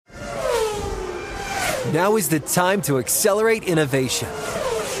Now is the time to accelerate innovation.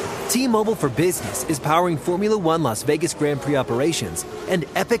 T-Mobile for Business is powering Formula One Las Vegas Grand Prix operations and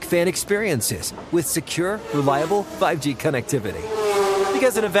epic fan experiences with secure, reliable 5G connectivity.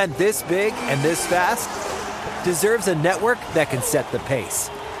 Because an event this big and this fast deserves a network that can set the pace.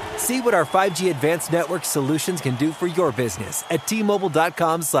 See what our 5G advanced network solutions can do for your business at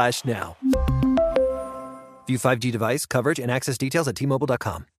T-Mobile.com/now. View 5G device coverage and access details at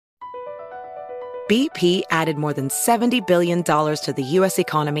T-Mobile.com. BP added more than $70 billion to the U.S.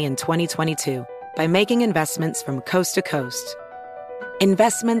 economy in 2022 by making investments from coast to coast.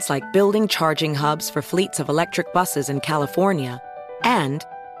 Investments like building charging hubs for fleets of electric buses in California and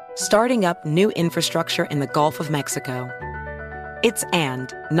starting up new infrastructure in the Gulf of Mexico. It's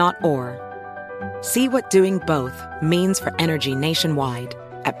and, not or. See what doing both means for energy nationwide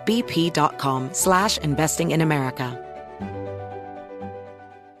at bp.com/investing in America.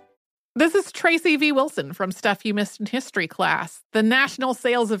 This is Tracy V. Wilson from Stuff You Missed in History class. The national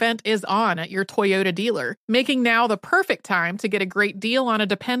sales event is on at your Toyota dealer, making now the perfect time to get a great deal on a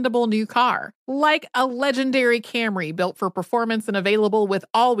dependable new car. Like a legendary Camry built for performance and available with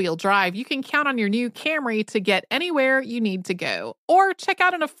all-wheel drive, you can count on your new Camry to get anywhere you need to go. Or check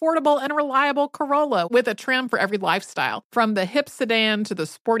out an affordable and reliable Corolla with a trim for every lifestyle. From the hip sedan to the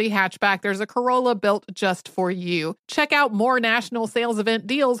sporty hatchback, there's a Corolla built just for you. Check out more national sales event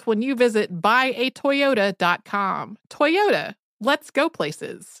deals when you visit buyatoyota.com. Toyota, let's go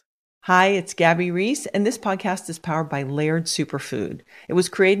places. Hi, it's Gabby Reese, and this podcast is powered by Laird Superfood. It was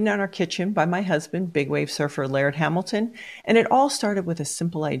created in our kitchen by my husband, big wave surfer Laird Hamilton, and it all started with a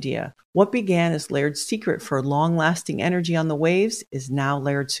simple idea. What began as Laird's secret for long-lasting energy on the waves is now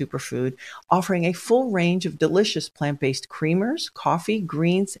Laird Superfood, offering a full range of delicious plant-based creamers, coffee,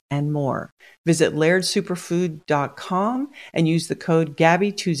 greens, and more. Visit lairdsuperfood.com and use the code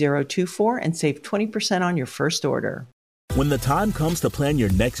GABBY2024 and save 20% on your first order. When the time comes to plan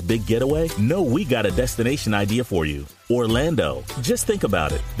your next big getaway, know we got a destination idea for you. Orlando. Just think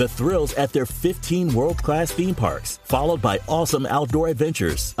about it. The thrills at their 15 world-class theme parks, followed by awesome outdoor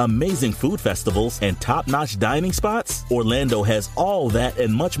adventures, amazing food festivals, and top-notch dining spots. Orlando has all that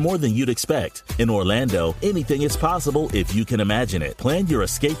and much more than you'd expect. In Orlando, anything is possible if you can imagine it. Plan your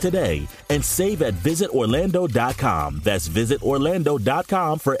escape today and save at visitorlando.com. That's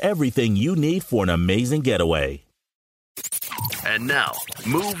visitorlando.com for everything you need for an amazing getaway. And now,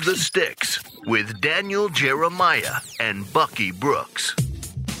 Move the Sticks with Daniel Jeremiah and Bucky Brooks.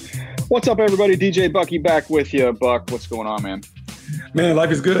 What's up, everybody? DJ Bucky back with you. Buck, what's going on, man? Man,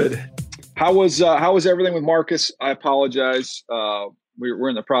 life is good. How was everything with Marcus? I apologize. We're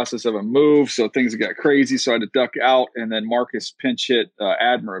in the process of a move, so things got crazy, so I had to duck out, and then Marcus pinch hit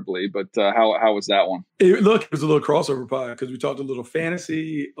admirably. But how was that one? It was a little crossover pod because we talked a little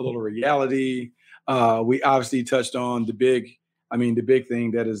fantasy, a little reality. We obviously touched on the big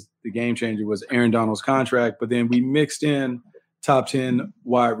thing that is the game changer was Aaron Donald's contract, but then we mixed in top 10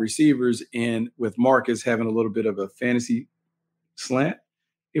 wide receivers and with Marcus having a little bit of a fantasy slant.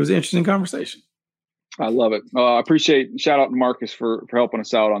 It was an interesting conversation. I love it. Shout out to Marcus for helping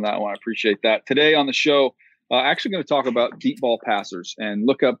us out on that one. I appreciate that. Today on the show, actually going to talk about deep ball passers and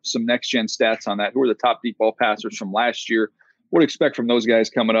look up some next gen stats on that. Who are the top deep ball passers from last year? What to expect from those guys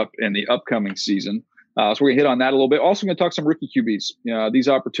coming up in the upcoming season. So we're going to hit on that a little bit. Also going to talk some rookie QBs, these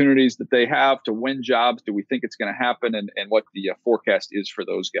opportunities that they have to win jobs. Do we think it's going to happen and what the forecast is for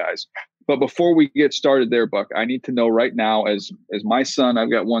those guys? But before we get started there, Buck, I need to know right now as my son, I've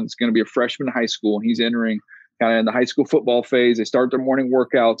got one that's going to be a freshman in high school and he's entering kind of in the high school football phase. They start their morning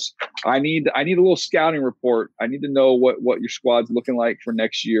workouts. I need a little scouting report. I need to know what your squad's looking like for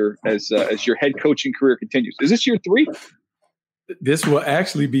next year as your head coaching career continues. Is this year 3? This will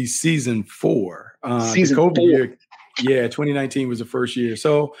actually be season 4. Season 4. Year, 2019 was the first year.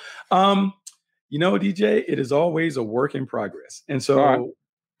 So, DJ, it is always a work in progress. And so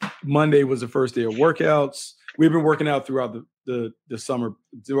Monday was the first day of workouts. We've been working out throughout the summer,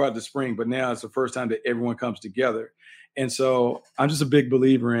 throughout the spring, but now it's the first time that everyone comes together. And so I'm just a big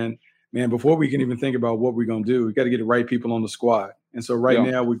believer in, man, before we can even think about what we're going to do, we got to get the right people on the squad. And so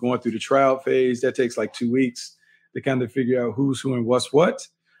now we're going through the tryout phase. That takes like 2 weeks to kind of figure out who's who and what's what.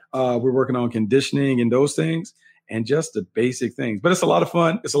 We're working on conditioning and those things and just the basic things. But it's a lot of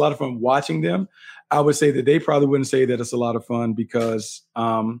fun. It's a lot of fun watching them. I would say that they probably wouldn't say that it's a lot of fun because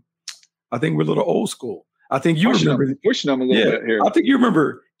I think we're a little old school. I think you remember. Pushing them a little bit here. I think you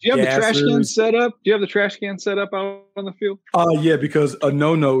remember. Do you have the trash can set up? Do you have the trash can set up out on the field? Yeah, because a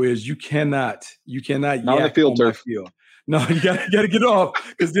no-no is you cannot not on the field turf. No, you gotta get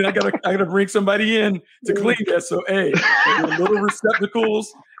off because then I gotta bring somebody in to clean that. So little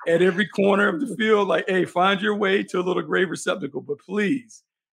receptacles at every corner of the field, like, hey, find your way to a little grave receptacle, but please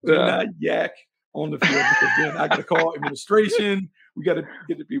do not yak on the field, because then I got to call administration. We got to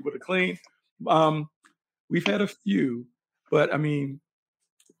get the people to clean. We've had a few, but I mean,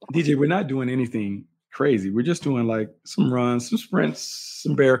 DJ, we're not doing anything crazy. We're just doing like some runs, some sprints,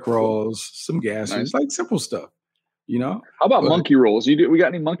 some bear crawls, some gases, like simple stuff. You know, how about monkey rolls? We got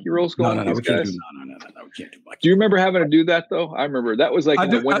any monkey rolls going? No, we can't do monkey. Do you remember having to do that though? I remember that was like in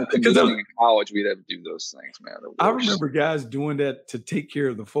the winter in college. We'd have to do those things, man. I remember guys doing that to take care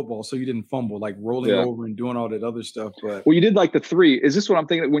of the football, so you didn't fumble, like rolling over and doing all that other stuff. But you did like the three. Is this what I'm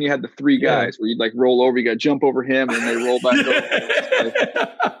thinking? When you had the three guys, where you'd like roll over, you got to jump over him, and they roll back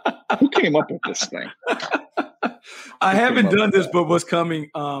over. Who came up with this thing? I haven't done this, but what's coming?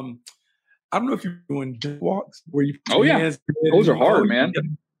 I don't know if you're doing walks where you. Oh yeah, those are hard, man.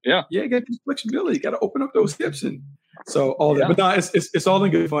 You got flexibility. You got to open up those hips and so all that. But no, it's all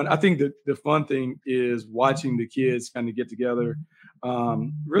in good fun. I think the fun thing is watching the kids kind of get together.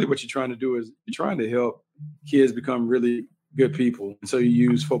 Really, what you're trying to do is you're trying to help kids become really good people. And so you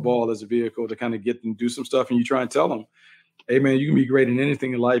use football as a vehicle to kind of get them to do some stuff, and you try and tell them, hey man, you can be great in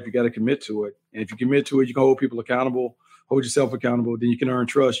anything in life. You got to commit to it, and if you commit to it, you can hold people accountable. Hold yourself accountable, then you can earn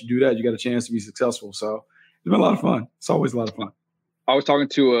trust. You do that, you got a chance to be successful. So it's been a lot of fun. It's always a lot of fun. I was talking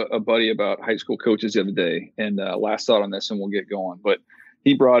to a buddy about high school coaches the other day, and last thought on this, and we'll get going. But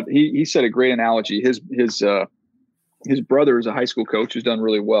he said a great analogy. His brother is a high school coach who's done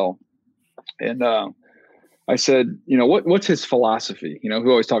really well, and I said, what's his philosophy? We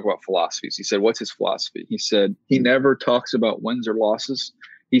always talk about philosophies. He said, what's his philosophy? He said he never talks about wins or losses.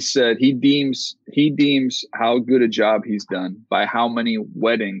 He said he deems how good a job he's done by how many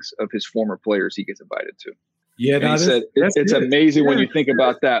weddings of his former players he gets invited to. Yeah, he said it's amazing when you think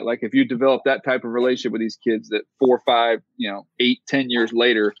about that. Like if you develop that type of relationship with these kids, that 4, 5, 8, 10 years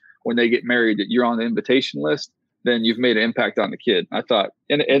later, when they get married, that you're on the invitation list, then you've made an impact on the kid. I thought,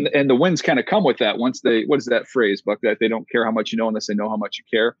 and the wins kind of come with that. Once what is that phrase, Buck? That they don't care how much you know unless they know how much you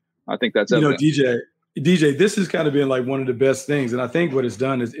care. I think that's evident. DJ, this has kind of been like one of the best things. And I think what it's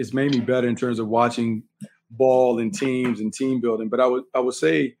done is it's made me better in terms of watching ball and teams and team building. But I would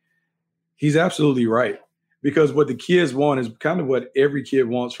say he's absolutely right, because what the kids want is kind of what every kid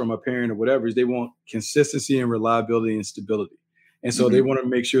wants from a parent or whatever, is they want consistency and reliability and stability. And so they want to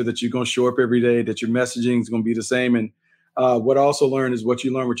make sure that you're going to show up every day, that your messaging is going to be the same. And what I also learned is what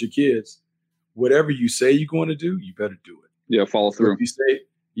you learn with your kids. Whatever you say you're going to do, you better do it. Yeah, follow through.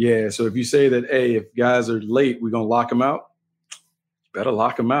 So if you say that, hey, if guys are late, we're going to lock them out, you better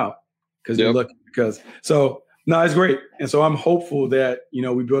lock them out because you're looking. It's great. And so I'm hopeful that,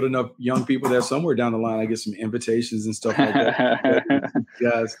 we build enough young people that somewhere down the line, I get some invitations and stuff like that.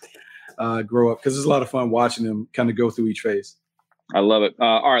 Guys grow up, because it's a lot of fun watching them kind of go through each phase. I love it.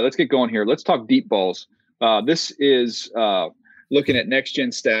 All right, let's get going here. Let's talk deep balls. This is looking at Next Gen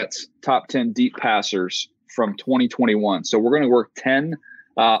Stats, top 10 deep passers from 2021. So we're going to work 10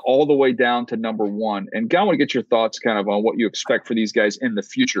 all the way down to number 1. And I want to get your thoughts kind of on what you expect for these guys in the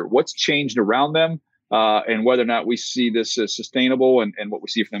future. What's changed around them, and whether or not we see this as sustainable, and what we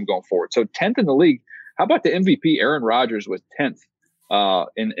see for them going forward. So 10th in the league. How about the MVP? Aaron Rodgers was 10th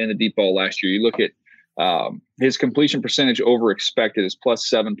in the deep ball last year. You look at his completion percentage over expected is plus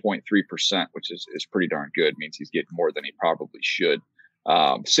 7.3%, which is pretty darn good. It means he's getting more than he probably should.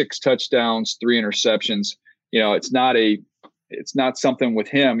 6 touchdowns, 3 interceptions. It's not something with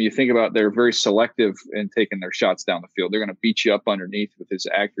him. You think about, they're very selective in taking their shots down the field. They're going to beat you up underneath with his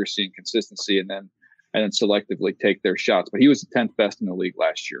accuracy and consistency, and then selectively take their shots. But he was the 10th best in the league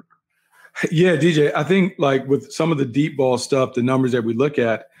last year. Yeah, DJ, I think like with some of the deep ball stuff, the numbers that we look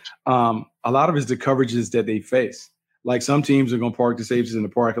at, a lot of it is the coverages that they face. Like some teams are going to park the safeties in the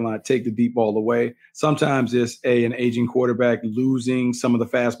parking lot, take the deep ball away. Sometimes it's an aging quarterback losing some of the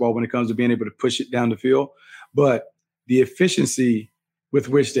fastball when it comes to being able to push it down the field. But the efficiency with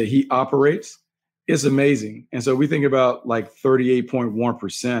which that he operates is amazing. And so we think about like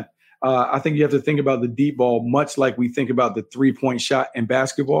 38.1%. I think you have to think about the deep ball much like we think about the 3-point shot in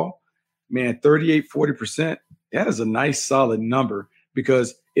basketball. Man, 40%, that is a nice solid number,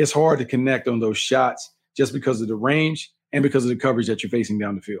 because it's hard to connect on those shots just because of the range and because of the coverage that you're facing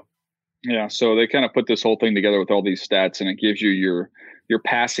down the field. Yeah, so they kind of put this whole thing together with all these stats, and it gives you your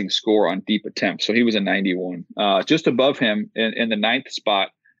passing score on deep attempts. So he was a 91. Just above him in the 9th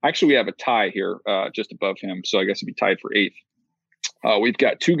spot. Actually, we have a tie here just above him, so I guess he'd be tied for 8th. We've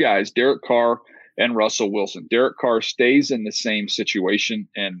got 2 guys, Derek Carr and Russell Wilson. Derek Carr stays in the same situation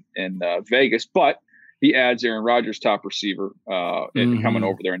in Vegas, but he adds Aaron Rodgers, top receiver, and coming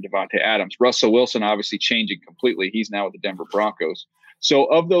over there, and Devontae Adams. Russell Wilson obviously changing completely. He's now with the Denver Broncos. So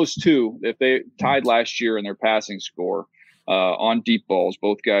of those two, if they tied last year in their passing score on deep balls,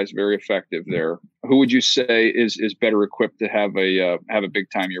 both guys very effective there. Who would you say is better equipped to have a big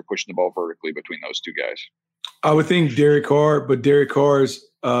time year pushing the ball vertically between those two guys? I would think Derek Carr, but Derek Carr's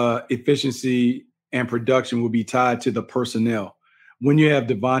efficiency and production will be tied to the personnel. When you have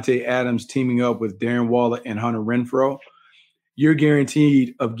Davante Adams teaming up with Darren Waller and Hunter Renfrow, you're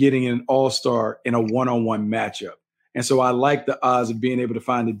guaranteed of getting an all-star in a one-on-one matchup. And so I like the odds of being able to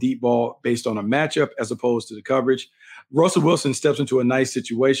find a deep ball based on a matchup as opposed to the coverage. Russell Wilson steps into a nice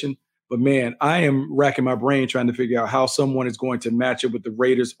situation, but man, I am racking my brain trying to figure out how someone is going to match up with the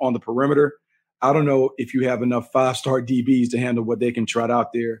Raiders on the perimeter. I don't know if you have enough 5-star DBs to handle what they can trot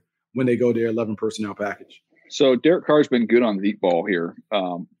out there when they go their 11 personnel package. So Derek Carr's been good on the deep ball here.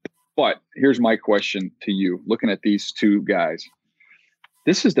 But here's my question to you. Looking at these two guys,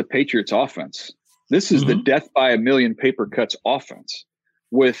 this is the Patriots offense. This is the death by a million paper cuts offense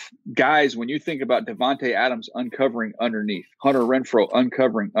with guys. When you think about Davante Adams uncovering underneath, Hunter Renfrow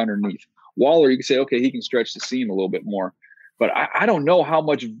uncovering underneath, Waller, you can say, okay, he can stretch the seam a little bit more. But I don't know how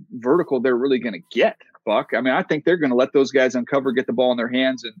much vertical they're really going to get, Buck. I mean, I think they're going to let those guys uncover, get the ball in their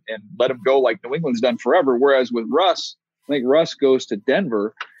hands, and let them go like New England's done forever. Whereas with Russ, I think Russ goes to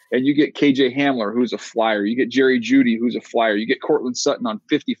Denver, and you get KJ Hamler, who's a flyer. You get Jerry Jeudy, who's a flyer. You get Cortland Sutton on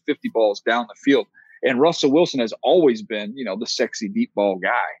 50-50 balls down the field. And Russell Wilson has always been, the sexy deep ball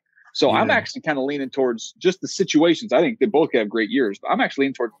guy. So I'm actually kind of leaning towards just the situations. I think they both have great years, but I'm actually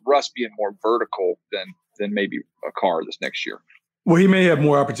leaning towards Russ being more vertical than maybe a Carr this next year. Well, he may have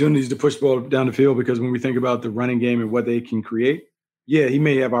more opportunities to push the ball down the field because when we think about the running game and what they can create, he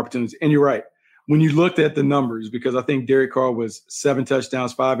may have opportunities. And you're right. When you looked at the numbers, because I think Derek Carr was 7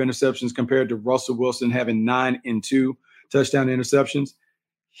 touchdowns, 5 interceptions compared to Russell Wilson having 9 and 2 touchdown interceptions,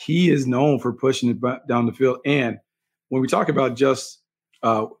 he is known for pushing it down the field. And when we talk about just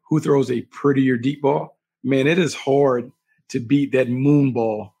who throws a prettier deep ball, man, it is hard to beat that moon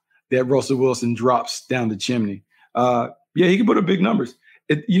ball that Russell Wilson drops down the chimney. He can put up big numbers.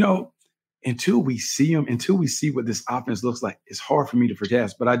 Until we see him, until we see what this offense looks like, it's hard for me to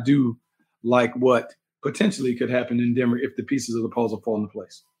forecast. But I do like what potentially could happen in Denver if the pieces of the puzzle fall into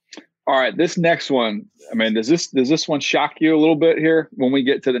place. All right, this next one, I mean, does this one shock you a little bit here when we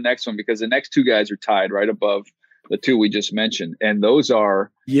get to the next one? Because the next two guys are tied right above the two we just mentioned. And those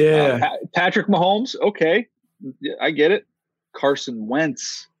are Patrick Mahomes. Okay, I get it. Carson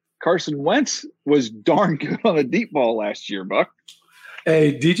Wentz. Carson Wentz was darn good on the deep ball last year, Buck.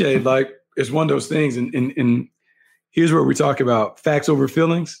 Hey, DJ, it's one of those things. And here's where we talk about facts over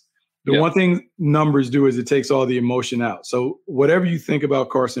feelings. The one thing numbers do is it takes all the emotion out. So whatever you think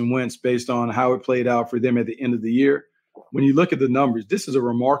about Carson Wentz based on how it played out for them at the end of the year, when you look at the numbers, this is a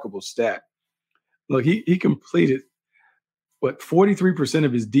remarkable stat. Look, he completed, 43%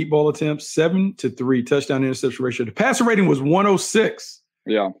 of his deep ball attempts, 7-3 touchdown interception ratio. The passer rating was 106.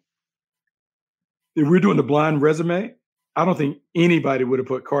 Yeah. If we're doing the blind resume, I don't think anybody would have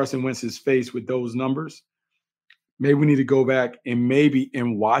put Carson Wentz's face with those numbers. Maybe we need to go back, and maybe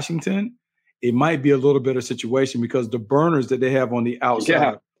in Washington, it might be a little better situation because the burners that they have on the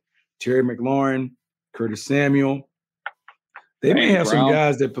outside, Terry McLaurin, Curtis Samuel, they may have some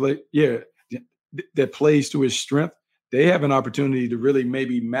guys that play, that plays to his strength. They have an opportunity to really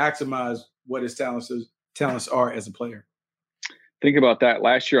maybe maximize what his talents are as a player. Think about that.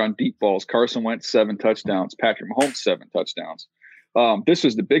 Last year on deep balls, Carson Wentz 7 touchdowns, Patrick Mahomes 7 touchdowns. This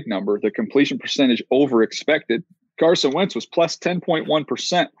was the big number. The completion percentage over expected. Carson Wentz was plus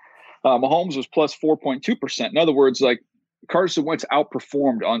 10.1%. Mahomes was plus 4.2%. In other words, Carson Wentz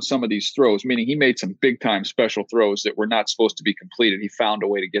outperformed on some of these throws, meaning he made some big time special throws that were not supposed to be completed. He found a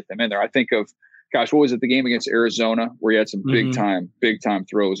way to get them in there. I think of, what was it? The game against Arizona where he had some big time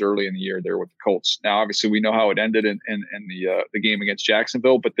throws early in the year there with the Colts. Now, obviously we know how it ended in the game against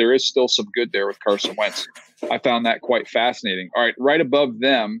Jacksonville, but there is still some good there with Carson Wentz. I found that quite fascinating. All right. Right above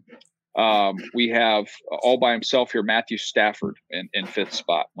them, we have all by himself here, Matthew Stafford in 5th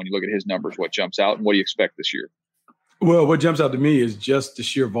spot. When you look at his numbers, what jumps out and what do you expect this year? Well, what jumps out to me is just the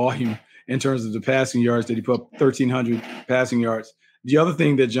sheer volume in terms of the passing yards that he put up, 1,300 passing yards. The other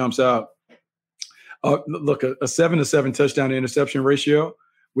thing that jumps out, look, a 7-7 touchdown to interception ratio,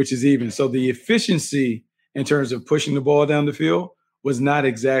 which is even. So the efficiency in terms of pushing the ball down the field was not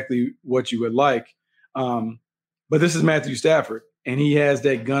exactly what you would like. But this is Matthew Stafford, and he has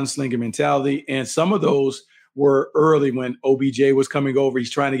that gunslinger mentality. And some of those were early when OBJ was coming over. He's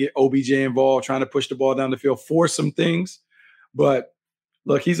trying to get OBJ involved, trying to push the ball down the field, force some things. But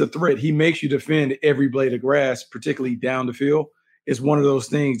look, he's a threat. He makes you defend every blade of grass, particularly down the field. It's one of those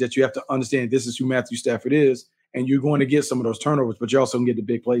things that you have to understand. This is who Matthew Stafford is. and you're going to get some of those turnovers, but you also can get the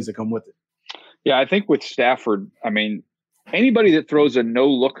big plays that come with it. Yeah, I think with Stafford, I mean, anybody that throws a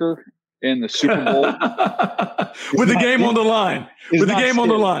no-looker in the Super Bowl with the game on the line,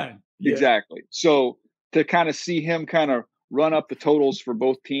 Yeah. Exactly. So to kind of see him kind of run up the totals for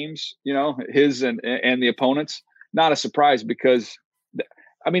both teams, you know, his and the opponents, not a surprise because,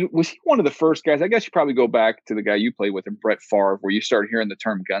 I mean, was he one of the first guys? I guess you probably go back to the guy you played with, Brett Favre, where you started hearing the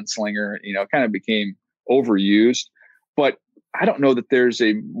term gunslinger, you know, kind of became overused. But I don't know that there's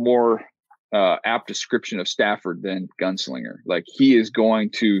a more apt description of Stafford than gunslinger. Like, he is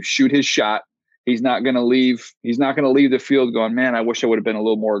going to shoot his shot. He's not going to leave. He's not going to leave the field going, man, I wish I would have been a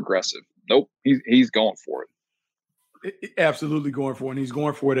little more aggressive. Nope. He's going for it. Absolutely going for it. And he's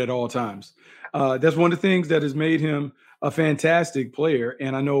going for it at all times. That's one of the things that has made him a fantastic player.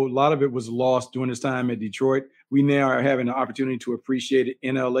 And I know a lot of it was lost during his time at Detroit. We now are having an opportunity to appreciate it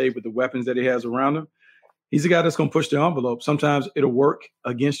in LA with the weapons that he has around him. He's a guy that's going to push the envelope. Sometimes it'll work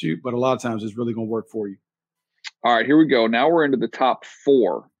against you, but a lot of times it's really going to work for you. All right, here we go. Now we're into the top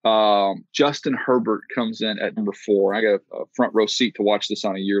 4. Justin Herbert comes in at number 4. I got a front row seat to watch this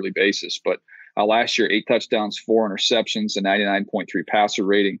on a yearly basis, but last year, 8 touchdowns, 4 interceptions, a 99.3 passer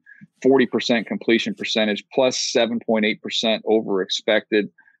rating, 40% completion percentage, plus 7.8% over expected.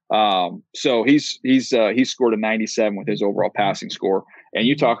 So he's scored a 97 with his overall passing score. And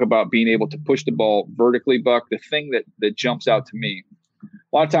you talk about being able to push the ball vertically, Buck. The thing that jumps out to me,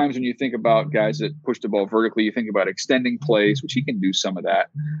 a lot of times when you think about guys that push the ball vertically, you think about extending plays, which he can do some of that.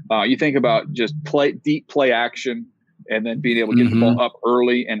 You think about just deep play action and then being able to get the ball up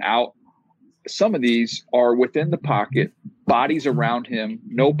early and out. Some of these are within the pocket, bodies around him,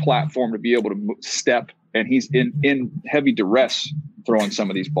 no platform to be able to step, and he's in heavy duress throwing some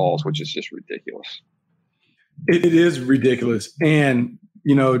of these balls, which is just ridiculous. It is ridiculous. And,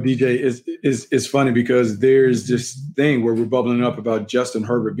 you know, DJ, is funny because there's this thing where we're bubbling up about Justin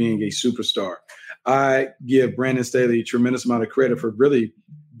Herbert being a superstar. I give Brandon Staley a tremendous amount of credit for really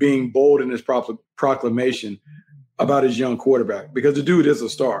being bold in his proclamation about his young quarterback, because the dude is a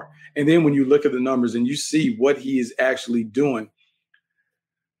star. And then when you look at the numbers and you see what he is actually doing,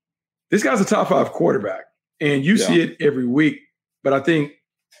 this guy's a top 5 quarterback, and you see it every week. But I think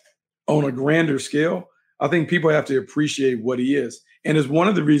on a grander scale, I think people have to appreciate what he is. And it's one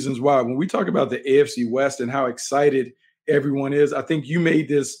of the reasons why when we talk about the AFC West and how excited everyone is, I think you made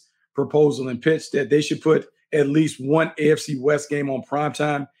this proposal and pitch that they should put at least one AFC West game on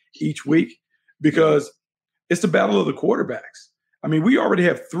primetime each week, because it's the battle of the quarterbacks. I mean, we already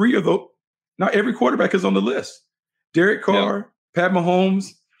have 3 of those. Not every quarterback is on the list. Derek Carr, Pat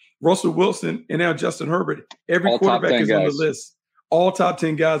Mahomes, Russell Wilson, and now Justin Herbert. Every quarterback is on the list. All top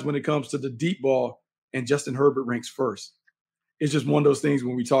 10 guys when it comes to the deep ball, and Justin Herbert ranks first. It's just one of those things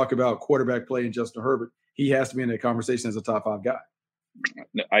when we talk about quarterback play and Justin Herbert, he has to be in that conversation as a top 5 guy.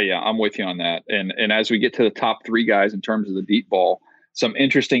 I'm with you on that. And as we get to the top 3 guys in terms of the deep ball, some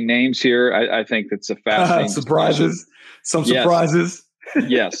interesting names here. I think that's a fascinating surprises. Some surprises.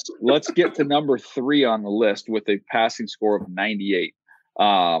 Yes. Let's get to number 3 on the list with a passing score of 98.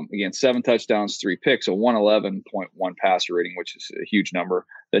 Again, 7 touchdowns, 3 picks, a 111.1 passer rating, which is a huge number.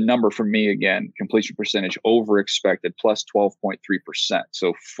 The number for me, again, completion percentage over expected, plus 12.3%.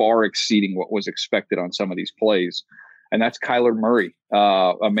 So far exceeding what was expected on some of these plays. And that's Kyler Murray,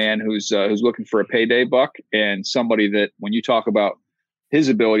 a man who's looking for a payday, Buck, and somebody that when you talk about his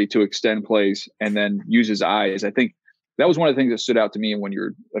ability to extend plays and then use his eyes, I think that was one of the things that stood out to me when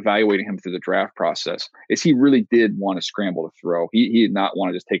you're evaluating him through the draft process, is he really did want to scramble to throw. He did not want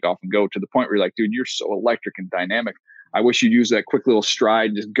to just take off and go, to the point where you're like, dude, you're so electric and dynamic. I wish you'd use that quick little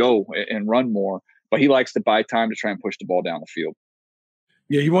stride, just go and run more. But he likes to buy time to try and push the ball down the field.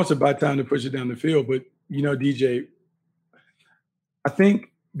 Yeah, he wants to buy time to push it down the field. But, you know, DJ, I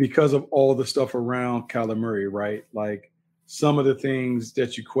think because of all the stuff around Kyler Murray, right? Like, some of the things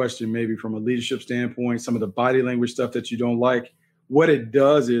that you question maybe from a leadership standpoint, some of the body language stuff that you don't like, what it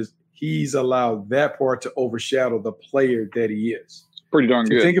does is he's allowed that part to overshadow the player that he is. Pretty darn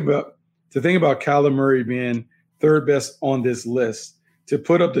good. To think about Kyler Murray being 3rd best on this list, to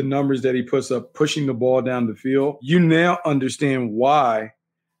put up the numbers that he puts up, pushing the ball down the field, you now understand why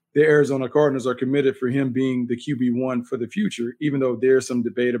the Arizona Cardinals are committed for him being the QB1 for the future, even though there's some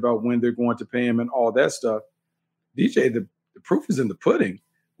debate about when they're going to pay him and all that stuff. DJ, the proof is in the pudding.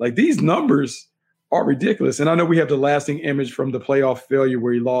 Like, these numbers are ridiculous. And I know we have the lasting image from the playoff failure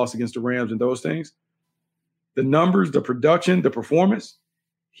where he lost against the Rams and those things. The numbers, the production, the performance,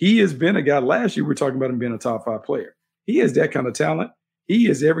 he has been a guy. Last year, we were talking about him being a top 5 player. He has that kind of talent. He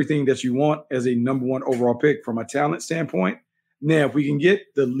is everything that you want as a number 1 overall pick from a talent standpoint. Now, if we can get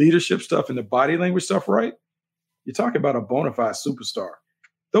the leadership stuff and the body language stuff right, you're talking about a bona fide superstar.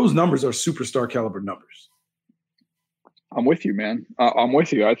 Those numbers are superstar caliber numbers. I'm with you, man. I'm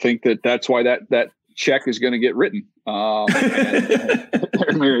with you. I think that's why that check is going to get written. I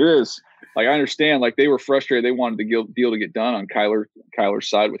mean, it is. Like, I understand, like, they were frustrated. They wanted the deal to get done on Kyler's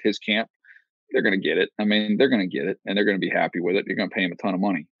side with his camp. They're going to get it. I mean, they're going to get it, and they're going to be happy with it. You're going to pay him a ton of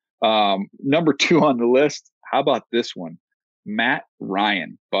money. Number 2 on the list. How about this one? Matt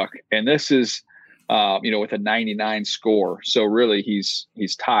Ryan, Buck. And this is, with a 99 score. So really he's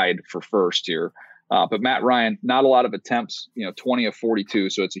tied for first here. But Matt Ryan, not a lot of attempts, 20 of 42.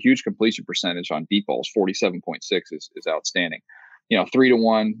 So it's a huge completion percentage on deep balls. 47.6 is outstanding.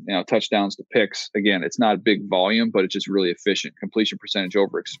 3-to-1, touchdowns to picks. Again, it's not a big volume, but it's just really efficient. Completion percentage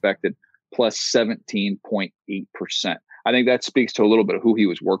over expected, plus 17.8%. I think that speaks to a little bit of who he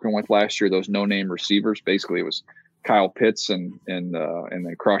was working with last year. Those no-name receivers. Basically, it was Kyle Pitts and then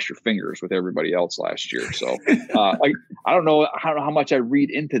cross your fingers with everybody else last year. So I don't know how much I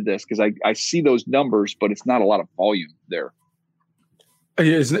read into this, because I see those numbers, but it's not a lot of volume there.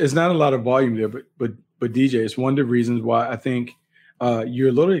 It's not a lot of volume there, but DJ, it's one of the reasons why I think you're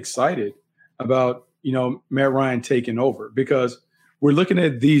a little excited about Matt Ryan taking over, because we're looking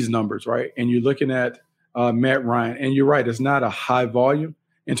at these numbers, right? And you're looking at Matt Ryan, and you're right, it's not a high volume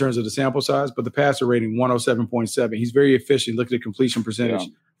in terms of the sample size, but the passer rating 107.7. He's very efficient. Look at the completion percentage,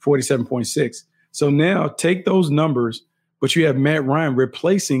 47.6. So now take those numbers, but you have Matt Ryan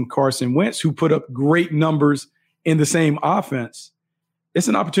replacing Carson Wentz, who put up great numbers in the same offense. It's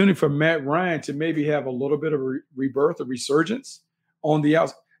an opportunity for Matt Ryan to maybe have a little bit of a rebirth, a resurgence on the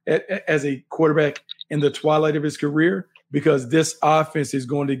outside as a quarterback in the twilight of his career, because this offense is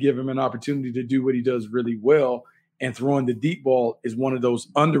going to give him an opportunity to do what he does really well. And throwing the deep ball is one of those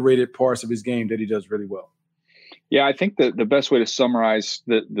underrated parts of his game that he does really well. Yeah, I think the best way to summarize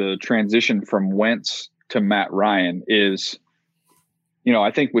the transition from Wentz to Matt Ryan is,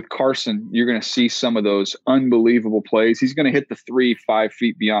 I think with Carson, you're going to see some of those unbelievable plays. He's going to hit the 3-5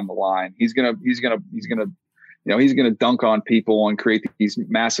 feet beyond the line. He's going to dunk on people and create these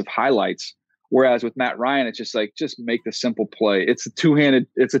massive highlights. Whereas with Matt Ryan, it's just make the simple play. It's a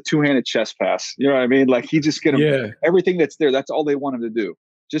two-handed chest pass. You know what I mean? Like, he's just gonna everything that's there. That's all they want him to do.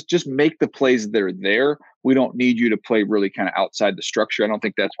 Just make the plays that are there. We don't need you to play really kind of outside the structure. I don't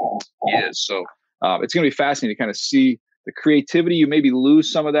think that's what he is. So it's going to be fascinating to kind of see the creativity. You maybe lose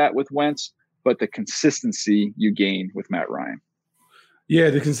some of that with Wentz, but the consistency you gain with Matt Ryan. Yeah,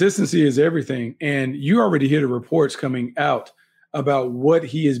 the consistency is everything. And you already hear the reports coming out about what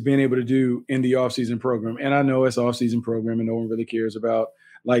he has been able to do in the offseason program. And I know it's offseason program and no one really cares about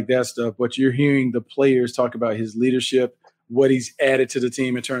like that stuff, but you're hearing the players talk about his leadership, what he's added to the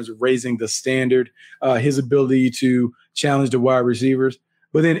team in terms of raising the standard, his ability to challenge the wide receivers.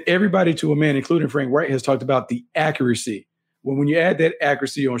 But then everybody to a man, including Frank Wright, has talked about the accuracy. When you add that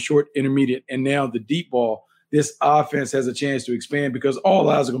accuracy on short, intermediate, and now the deep ball, this offense has a chance to expand, because all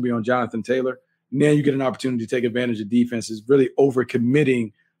eyes are going to be on Jonathan Taylor. Now you get an opportunity to take advantage of defenses really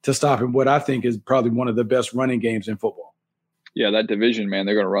overcommitting to stopping what I think is probably one of the best running games in football. Yeah, that division, man,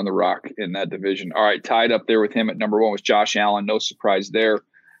 they're going to run the rock in that division. All right, tied up there with him at number 1 was Josh Allen. No surprise there.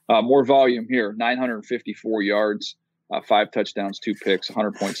 More volume here, 954 yards, 5 touchdowns, 2 picks,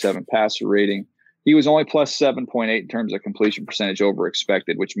 100.7 passer rating. He was only plus 7.8 in terms of completion percentage over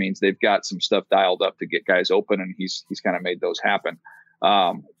expected, which means they've got some stuff dialed up to get guys open, and he's kind of made those happen.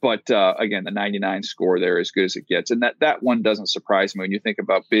 But again, the 99 score there, as good as it gets. And that one doesn't surprise me when you think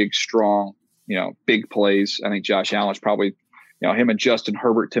about big, strong, big plays. I think Josh Allen's probably, him and Justin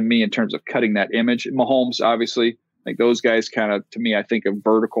Herbert, to me, in terms of cutting that image. Mahomes, obviously, like those guys kind of, to me, I think of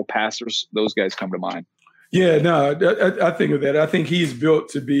vertical passers. Those guys come to mind. Yeah, no, I think of that. I think he's built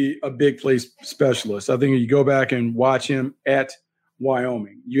to be a big play specialist. I think if you go back and watch him at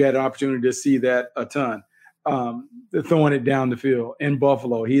Wyoming, you had an opportunity to see that a ton. Throwing it down the field in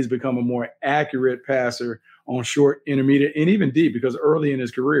Buffalo, he's become a more accurate passer on short, intermediate, and even deep, because early in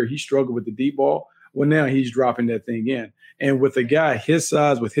his career, he struggled with the deep ball. Well, now he's dropping that thing in. And with a guy his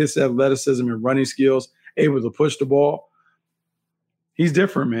size, with his athleticism and running skills, able to push the ball, he's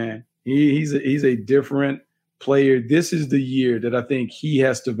different, man. He's a different player. This is the year that I think he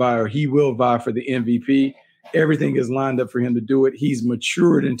has to vie, or he will vie, for the MVP. Everything is lined up for him to do it. He's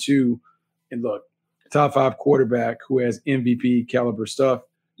matured into, and look, top 5 quarterback who has MVP caliber stuff.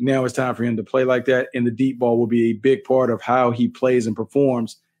 Now it's time for him to play like that, and the deep ball will be a big part of how he plays and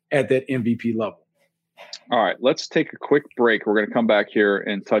performs at that MVP level. All right, let's take a quick break. We're going to come back here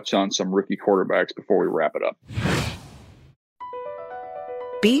and touch on some rookie quarterbacks before we wrap it up.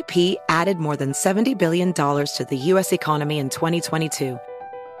 BP added more than $70 billion to the U.S. economy in 2022.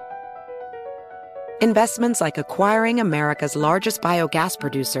 Investments like acquiring America's largest biogas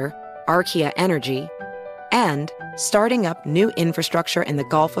producer, Archaea Energy, and starting up new infrastructure in the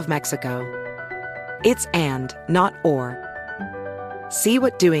Gulf of Mexico. It's and, not or. See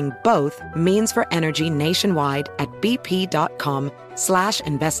what doing both means for energy nationwide at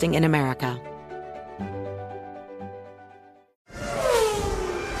bp.com/investing in America.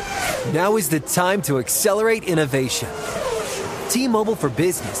 Now is the time to accelerate innovation. T-Mobile for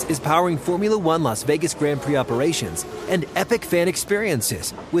Business is powering Formula One Las Vegas Grand Prix operations and epic fan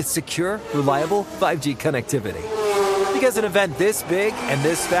experiences with secure, reliable 5G connectivity. Because an event this big and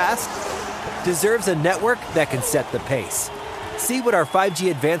this fast deserves a network that can set the pace. See what our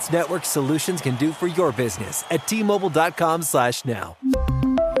 5G advanced network solutions can do for your business at T-Mobile.com/now.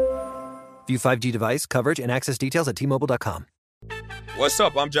 View 5G device coverage and access details at T-Mobile.com. What's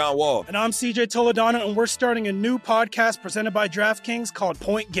up? I'm John Wall. And I'm CJ Toledano, and we're starting a new podcast presented by DraftKings called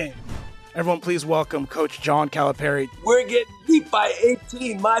Point Game. Everyone, please welcome Coach John Calipari. We're getting beat by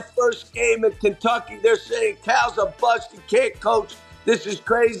 18. My first game in Kentucky, they're saying Cal's a bust. He can't coach. This is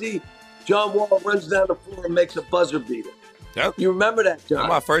crazy. John Wall runs down the floor and makes a buzzer beater. Yep. You remember that, John? That's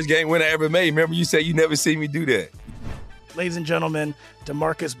my first game winner I ever made. Remember you said you never see me do that. Ladies and gentlemen,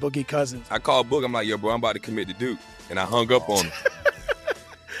 DeMarcus Boogie Cousins. I called Boog. I'm like, yo, bro, I'm about to commit to Duke. And I hung up on him.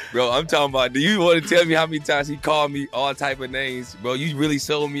 Bro, I'm talking about, do you want to tell me how many times he called me all type of names? Bro, you really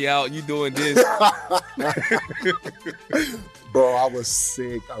sold me out. You doing this. Bro, I was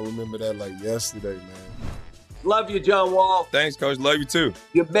sick. I remember that like yesterday, man. Love you, John Wall. Thanks, Coach. Love you, too.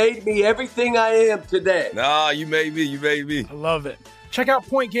 You made me everything I am today. Nah, you made me. You made me. I love it. Check out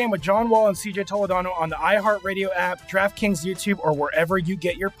Point Game with John Wall and CJ Toledano on the iHeartRadio app, DraftKings YouTube, or wherever you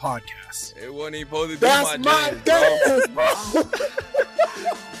get your podcasts. It wasn't even supposed to be That's my dance, bro.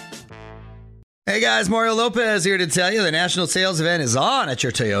 Hey guys, Mario Lopez here to tell you the national sales event is on at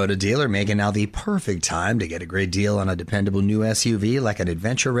your Toyota dealer, making now the perfect time to get a great deal on a dependable new SUV like an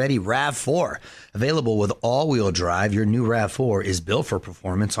adventure-ready RAV4. Available with all-wheel drive, your new RAV4 is built for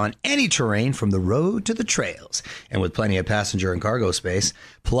performance on any terrain from the road to the trails. And with plenty of passenger and cargo space,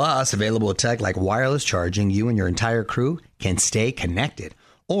 plus available with tech like wireless charging, you and your entire crew can stay connected.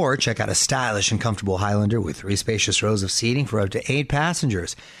 Or check out a stylish and comfortable Highlander with 3 spacious rows of seating for up to 8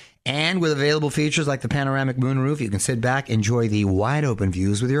 passengers. And with available features like the panoramic moonroof, you can sit back and enjoy the wide-open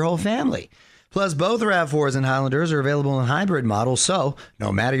views with your whole family. Plus, both RAV4s and Highlanders are available in hybrid models, so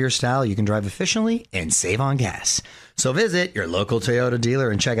no matter your style, you can drive efficiently and save on gas. So visit your local Toyota dealer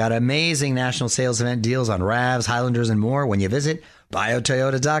and check out amazing national sales event deals on RAVs, Highlanders, and more when you visit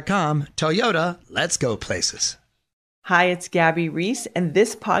biotoyota.com. Toyota, let's go places. Hi, it's Gabby Reese, and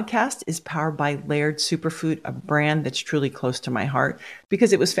this podcast is powered by Laird Superfood, a brand that's truly close to my heart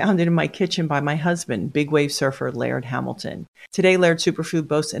because it was founded in my kitchen by my husband, big wave surfer Laird Hamilton. Today, Laird Superfood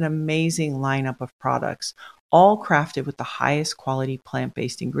boasts an amazing lineup of products, all crafted with the highest quality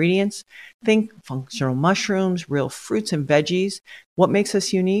plant-based ingredients. Think functional mushrooms, real fruits and veggies. What makes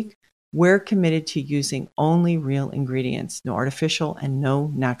us unique? We're committed to using only real ingredients, no artificial and no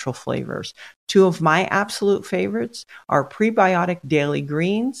natural flavors. 2 of my absolute favorites are prebiotic daily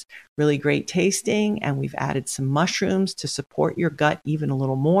greens, really great tasting, and we've added some mushrooms to support your gut even a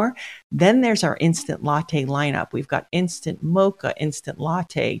little more. Then there's our instant latte lineup. We've got instant mocha, instant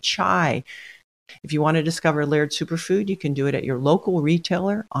latte, chai. If you want to discover Laird Superfood, you can do it at your local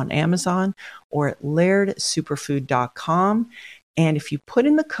retailer on Amazon or at lairdsuperfood.com. And if you put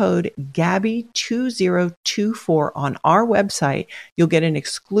in the code GABBY2024 on our website, you'll get an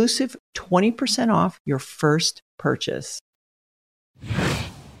exclusive 20% off your first purchase.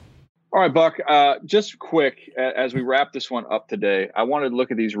 All right, Buck, just quick, as we wrap this one up today, I wanted to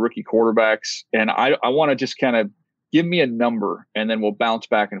look at these rookie quarterbacks, and I want to just kind of give me a number, and then we'll bounce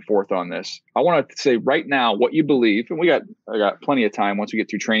back and forth on this. I want to say right now what you believe, and I got plenty of time once we get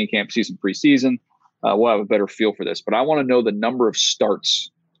through training camp, season, preseason. We'll have a better feel for this, but I want to know the number of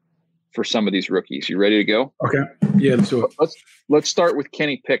starts for some of these rookies. You ready to go? Okay. Yeah, let's do it. Let's start with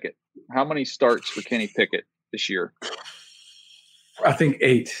Kenny Pickett. How many starts for Kenny Pickett this year? I think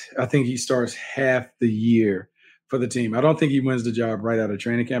 8. I think he starts half the year for the team. I don't think he wins the job right out of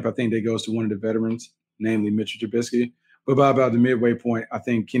training camp. I think that goes to one of the veterans, namely Mitchell Trubisky. But by about the midway point, I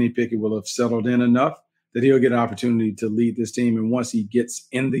think Kenny Pickett will have settled in enough that he'll get an opportunity to lead this team. And once he gets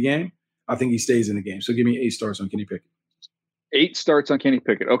in the game, I think he stays in the game. So give me 8 starts on Kenny Pickett. 8 starts on Kenny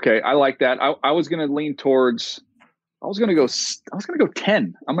Pickett. Okay, I like that. I was going to lean towards. I was going to go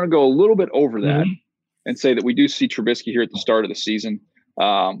 10. I'm going to go a little bit over that and say that we do see Trubisky here at the start of the season.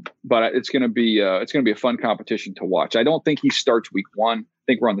 But it's going to be a fun competition to watch. I don't think he starts week 1. I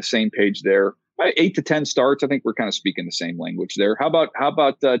think we're on the same page there. 8 to 10 starts. I think we're kind of speaking the same language there. How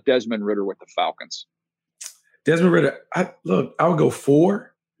about Desmond Ridder with the Falcons? Desmond Ridder, I would go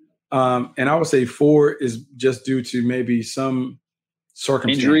 4. And I would say 4 is just due to maybe some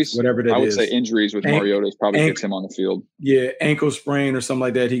circumstance, injuries, whatever that is. I would say injuries with Mariota probably gets him on the field. Yeah, ankle sprain or something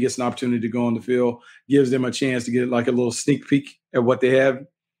like that. He gets an opportunity to go on the field, gives them a chance to get like a little sneak peek at what they have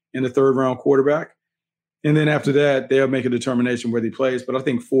in the 3rd round quarterback. And then after that, they'll make a determination whether he plays. But I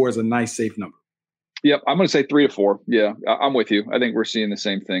think 4 is a nice, safe number. Yep, I'm going to say 3 to 4. Yeah, I'm with you. I think we're seeing the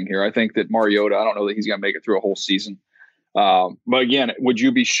same thing here. I think that Mariota, I don't know that he's going to make it through a whole season. But again, would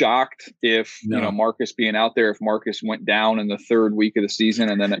you be shocked if Marcus being out there, if Marcus went down in the 3rd week of the season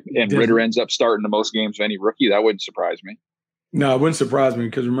and Ridder ends up starting the most games of any rookie? That wouldn't surprise me. No, it wouldn't surprise me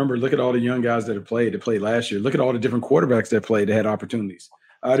because remember, look at all the young guys that played last year. Look at all the different quarterbacks that played that had opportunities.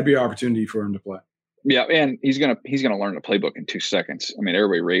 It'd be an opportunity for him to play. Yeah, and he's gonna learn the playbook in 2 seconds. I mean,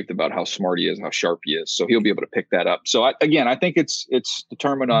 everybody raved about how smart he is, how sharp he is, so he'll be able to pick that up. So I think it's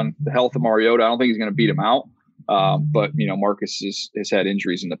determined on the health of Mariota. I don't think he's going to beat him out, but Marcus has had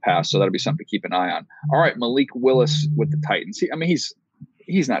injuries in the past, so that'll be something to keep an eye on. All right, Malik Willis with the Titans.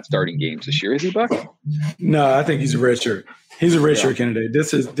 He's not starting games this year, is he, Buck? No, I think he's a redshirt. He's a redshirt candidate.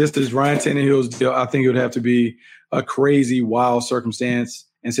 This is Ryan Tannehill's deal. I think it would have to be a crazy, wild circumstance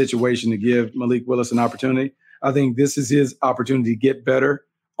and situation to give Malik Willis an opportunity. I think this is his opportunity to get better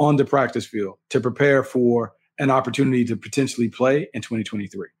on the practice field, to prepare for an opportunity to potentially play in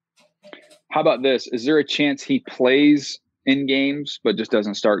 2023. How about this? Is there a chance he plays in games but just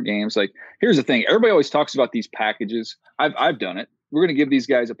doesn't start games? Like, here's the thing. Everybody always talks about these packages. I've done it. We're going to give these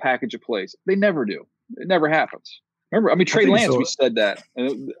guys a package of plays. They never do. It never happens. Remember, Trey Lance, we said that.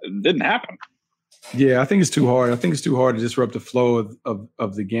 And it didn't happen. Yeah, I think it's too hard. I think it's too hard to disrupt the flow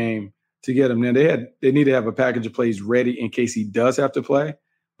of the game to get him. Now, they need to have a package of plays ready in case he does have to play.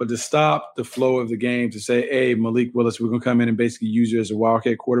 But to stop the flow of the game, to say, hey, Malik Willis, we're going to come in and basically use you as a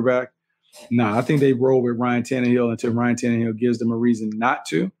wildcat quarterback. Nah, I think they roll with Ryan Tannehill until Ryan Tannehill gives them a reason not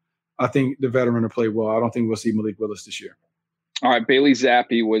to. I think the veteran will play well. I don't think we'll see Malik Willis this year. All right, Bailey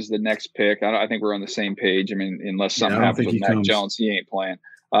Zappi was the next pick. I think we're on the same page. I mean, unless something happens with Mac Jones, he ain't playing.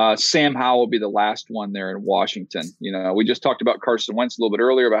 Sam Howell will be the last one there in Washington. We just talked about Carson Wentz a little bit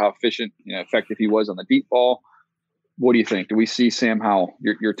earlier about how efficient, effective he was on the deep ball. What do you think? Do we see Sam Howell,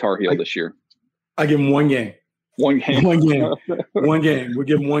 your Tar Heel, this year? I give him 1 game. 1 game. 1 game. 1 game. We'll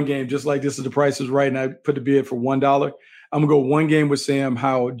give him 1 game. Just like this is the price is right, and I put the bid for $1. I'm gonna go 1 game with Sam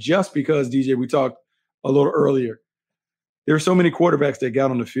Howell just because, DJ, we talked a little earlier. There were so many quarterbacks that got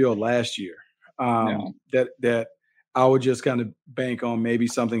on the field last year that I would just kind of bank on maybe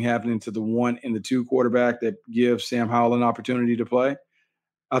something happening to the 1 and the 2 quarterback that gives Sam Howell an opportunity to play.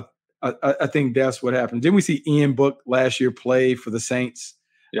 I think that's what happened. Didn't we see Ian Book last year play for the Saints?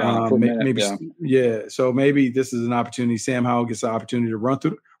 Yeah, So maybe this is an opportunity. Sam Howell gets an opportunity to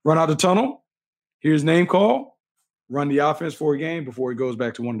run out the tunnel, hear his name call, run the offense for a game before he goes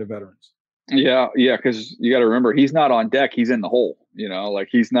back to one of the veterans. Yeah, because you got to remember, he's not on deck. He's in the hole.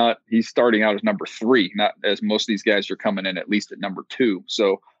 He's starting out as number 3, not as most of these guys are coming in at least at number 2.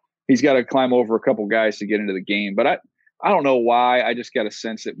 So he's got to climb over a couple guys to get into the game. But I don't know why. I just got a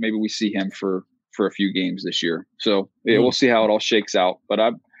sense that maybe we see him for a few games this year. So we'll see how it all shakes out. But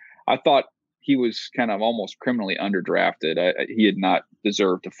I thought he was kind of almost criminally underdrafted. He had not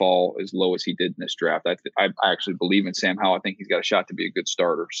deserved to fall as low as he did in this draft. I actually believe in Sam Howell. I think he's got a shot to be a good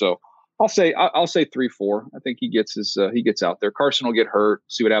starter. So I'll say 3-4. I think he gets out there. Carson will get hurt.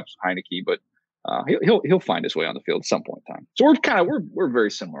 See what happens with Heineke, but he'll find his way on the field at some point in time. So we're very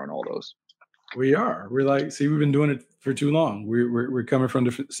similar on all those. We are. We're like, we've been doing it for too long. We're coming from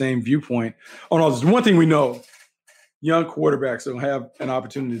the same viewpoint on all this. One thing we know, young quarterbacks don't have an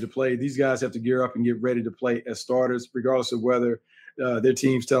opportunity to play. These guys have to gear up and get ready to play as starters, regardless of whether their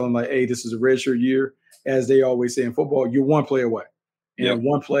teams tell them like, hey, this is a redshirt year. As they always say in football, you're 1 play away. And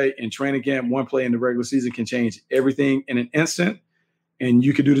 1 play in training camp, 1 play in the regular season can change everything in an instant. And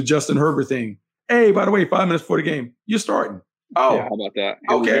you could do the Justin Herbert thing. Hey, by the way, 5 minutes before the game, you're starting. Oh, yeah, how about that?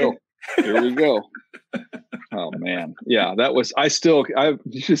 Here we go. Oh man. Yeah, that was,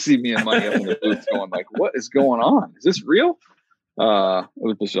 you should see me and Money up in the booth going like, what is going on? Is this real? It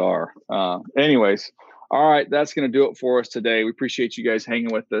was bizarre. Anyways. All right. That's going to do it for us today. We appreciate you guys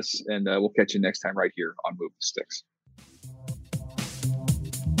hanging with us, and we'll catch you next time right here on Move the Sticks.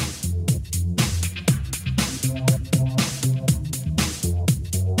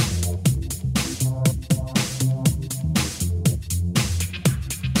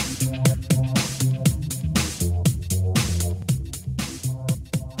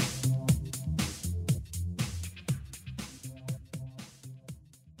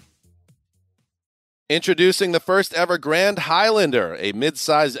 Introducing the first ever Grand Highlander, a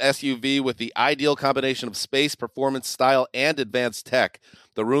mid-size SUV with the ideal combination of space, performance, style, and advanced tech.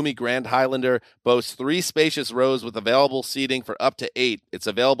 The roomy Grand Highlander boasts 3 spacious rows with available seating for up to 8. Its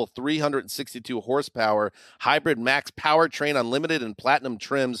available 362 horsepower hybrid max powertrain unlimited and platinum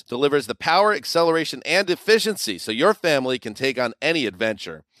trims delivers the power, acceleration, and efficiency so your family can take on any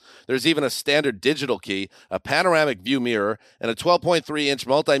adventure. There's even a standard digital key, a panoramic view mirror, and a 12.3-inch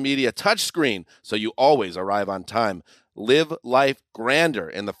multimedia touchscreen, so you always arrive on time. Live life grander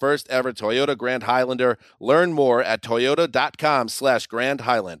in the first ever Toyota Grand Highlander. Learn more at toyota.com/Grand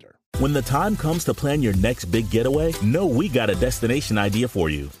Highlander. When the time comes to plan your next big getaway, know we got a destination idea for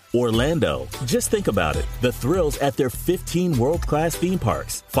you. Orlando. Just think about it. The thrills at their 15 world-class theme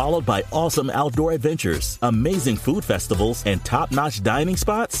parks, followed by awesome outdoor adventures, amazing food festivals, and top-notch dining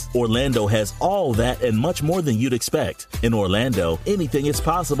spots. Orlando has all that and much more than you'd expect. In Orlando, anything is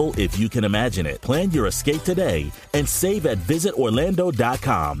possible if you can imagine it. Plan your escape today and save at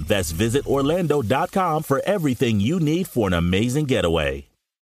visitorlando.com. That's visitorlando.com for everything you need for an amazing getaway.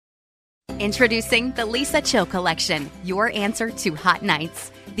 Introducing the Lisa Chill Collection, your answer to hot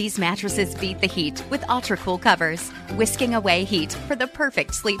nights. These mattresses beat the heat with ultra-cool covers, whisking away heat for the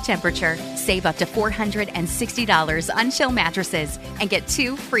perfect sleep temperature. Save up to $460 on Chill mattresses and get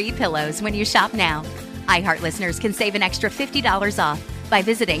 2 free pillows when you shop now. iHeart listeners can save an extra $50 off by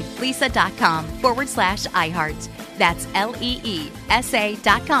visiting lisa.com/iHeart. That's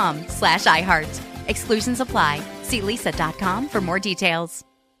LEESA.com/iHeart. Exclusions apply. See lisa.com for more details.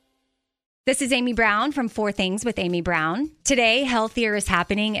 This is Amy Brown from 4 Things with Amy Brown. Today, Healthier is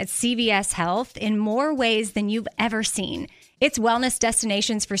happening at CVS Health in more ways than you've ever seen. It's wellness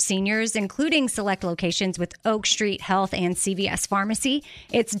destinations for seniors, including select locations with Oak Street Health and CVS Pharmacy.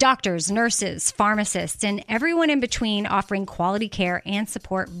 It's doctors, nurses, pharmacists, and everyone in between offering quality care and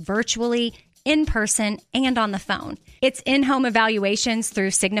support virtually, in person, and on the phone. It's in-home evaluations through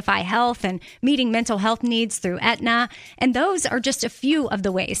Signify Health and meeting mental health needs through Aetna. And those are just a few of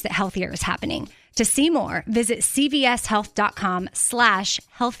the ways that Healthier is happening. To see more, visit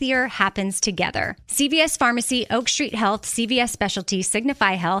cvshealth.com/healthier happens together. CVS Pharmacy, Oak Street Health, CVS Specialty,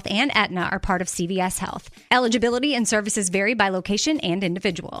 Signify Health, and Aetna are part of CVS Health. Eligibility and services vary by location and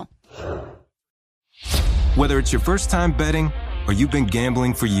individual. Whether it's your first time betting or you've been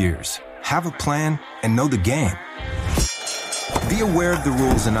gambling for years, have a plan and know the game. Be aware of the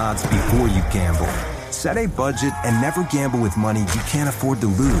rules and odds before you gamble. Set a budget and never gamble with money you can't afford to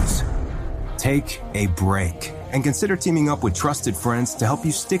lose. Take a break and consider teaming up with trusted friends to help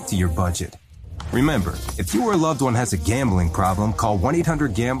you stick to your budget. Remember, if you or a loved one has a gambling problem, call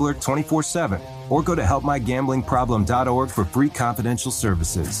 1-800-GAMBLER 24/7 or go to helpmygamblingproblem.org for free confidential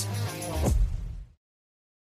services.